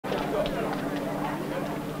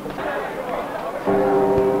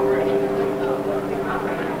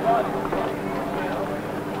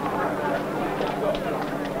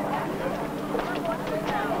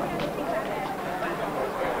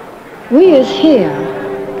We is here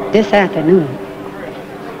this afternoon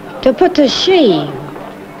to put to shame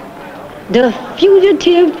the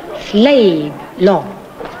fugitive slave law.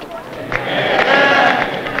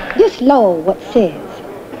 This law what says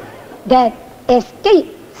that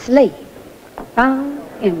escaped slave found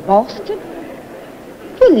in Boston,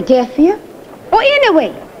 Philadelphia, or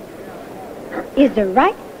anywhere is the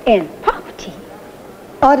right and property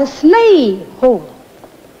of the slaveholder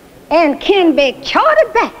and can be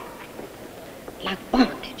chartered back like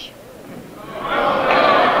bondage.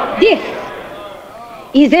 This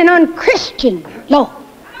is an unchristian law.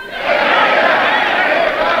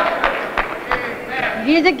 It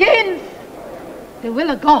is against the will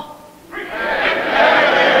of God.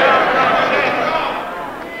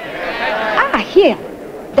 I hear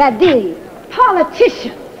that the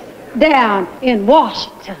politicians down in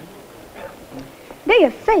Washington, they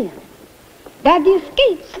are saying that the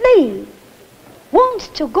escaped slave wants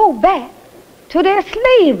to go back to their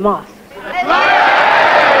slave masters.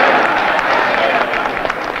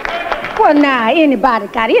 Well, now, anybody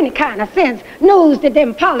got any kind of sense knows that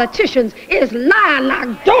them politicians is lying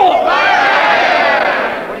like dogs.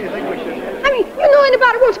 I mean, you know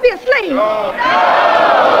anybody wants to be a slave?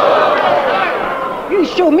 You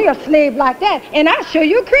show me a slave like that, and I'll show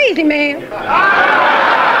you a crazy man.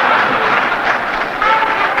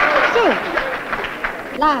 So,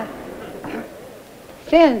 like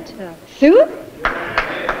Senator Sue,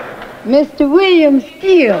 Mr. William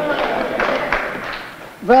Steele,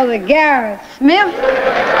 Brother Garrett Smith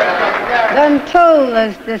done told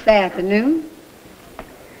us this afternoon,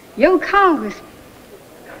 your Congressman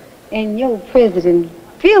and your President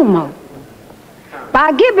Fillmore,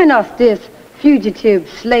 by giving us this fugitive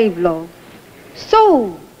slave law,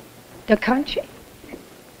 sold the country,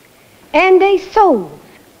 and they sold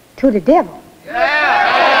to the devil.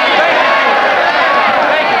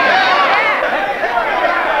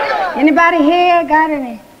 Anybody here got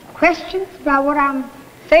any questions about what I'm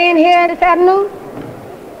saying here this afternoon?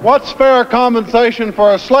 What's fair compensation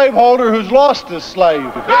for a slaveholder who's lost his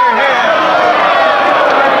slave?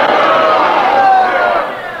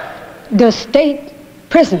 The state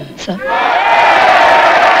prison, sir.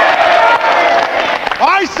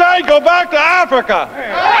 I say go back to Africa.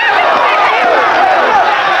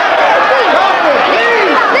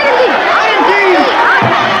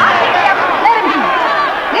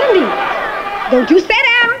 Let him be. Don't you sit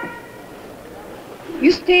down.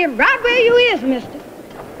 You stay right where you is, mister.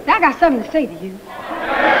 I got something to say to you.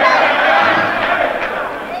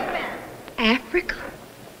 Africa?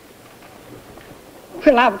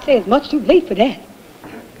 Well, I would say it's much too late for that.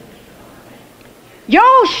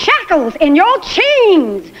 Your shackles and your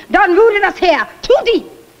chains done rooted us here too deep.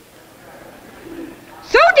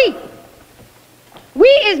 So deep. We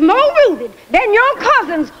is more rooted than your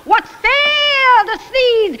cousins what sailed the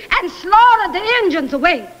seas and slaughtered the Indians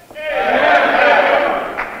away.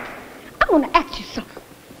 I want to ask you something.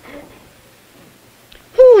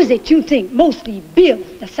 Who is it you think mostly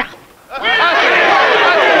builds the South?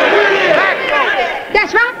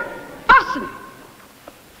 That's right, us.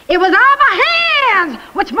 It was our hands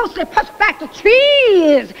which mostly pushed back the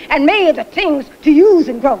trees and made the things to use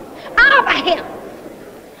and grow. Our hands.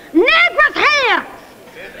 Negroes' hands.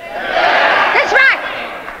 That's right.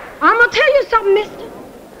 I'm going to tell you something, mister.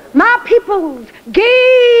 My peoples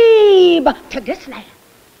gave to this land.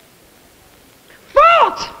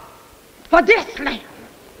 Fought for this land.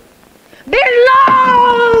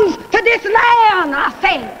 Belongs to this land, I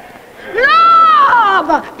say.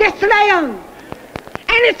 Love this land.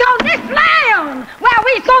 And it's on this land where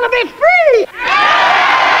we're going to be free.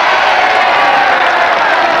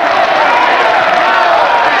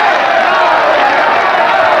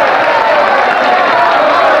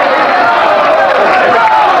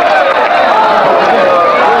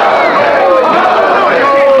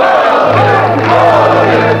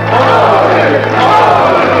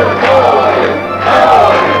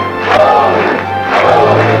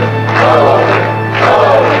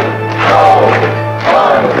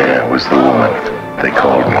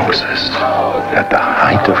 At the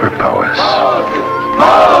height of her powers.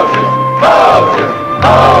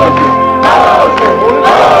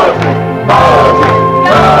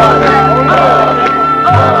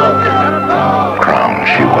 Crowned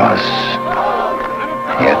she was,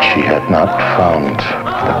 yet she had not found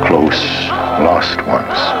the close, lost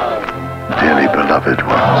ones, dearly beloved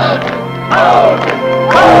ones.